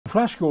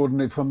Flash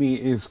Gordon, for me,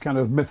 is kind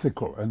of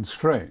mythical and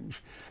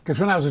strange, because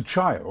when I was a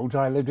child,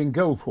 I lived in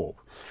Goldthorpe,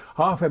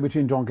 halfway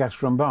between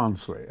Doncaster and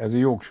Barnsley, as a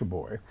Yorkshire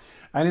boy,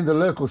 and in the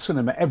local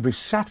cinema every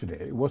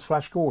Saturday was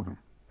Flash Gordon.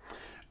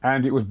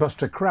 And it was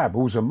Buster Crabbe, who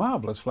was a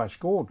marvellous Flash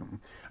Gordon.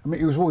 I mean,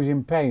 he was always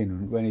in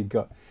pain when he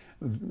got,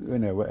 you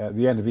know, at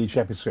the end of each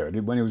episode,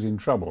 when he was in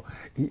trouble,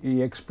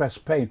 he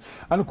expressed pain.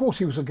 And of course,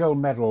 he was a gold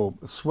medal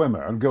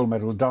swimmer and gold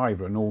medal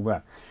diver and all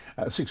that,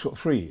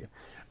 6'3",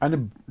 and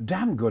a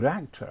damn good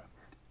actor.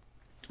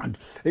 And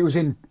it was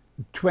in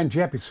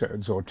 20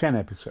 episodes or 10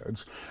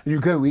 episodes, and you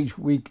go each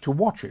week to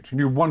watch it, and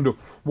you wonder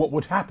what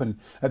would happen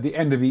at the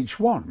end of each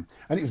one.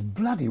 And it was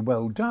bloody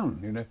well done,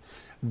 you know.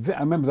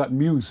 I remember that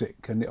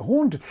music, and it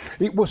haunted.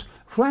 It was,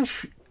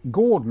 Flash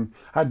Gordon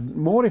had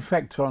more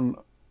effect on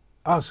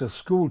us as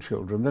school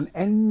children than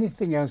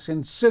anything else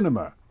in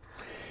cinema.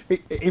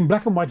 In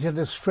black and white, it had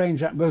a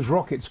strange, those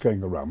rockets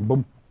going around,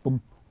 boom, boom,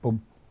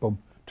 boom, boom,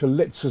 to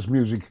Litz's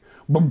music,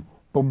 boom,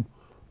 boom,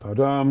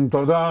 da-dum,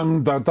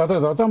 da-dum,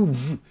 da-da-da-da-dum,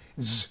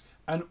 zzz.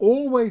 And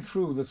all the way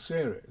through the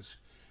series,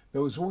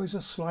 there was always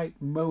a slight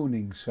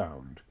moaning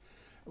sound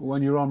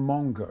when you're on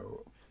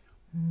Mongo.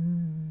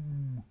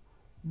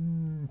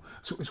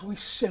 So it was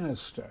always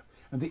sinister,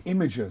 and the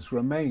images were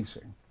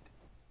amazing.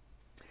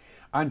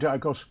 And of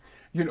course,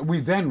 you know,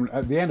 we then,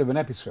 at the end of an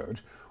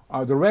episode,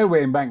 the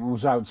railway embankment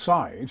was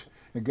outside,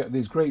 and get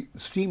these great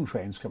steam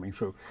trains coming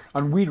through,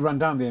 and we'd run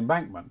down the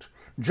embankment,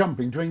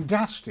 jumping, doing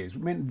dasties,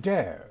 it meant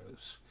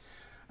dares.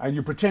 And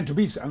you pretend to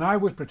be, and I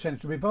was pretending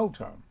to be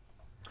Voltaire.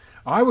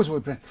 I was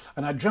always pretending,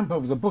 and I'd jump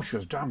over the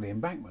bushes down the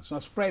embankments, and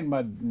I sprained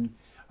my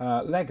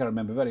leg, I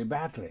remember, very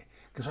badly,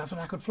 because I thought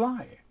I could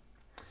fly.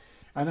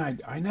 And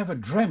I never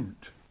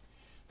dreamt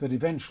that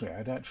eventually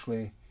I'd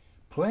actually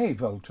play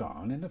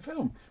Voltaire in a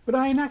film, but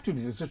I enacted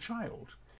it as a child.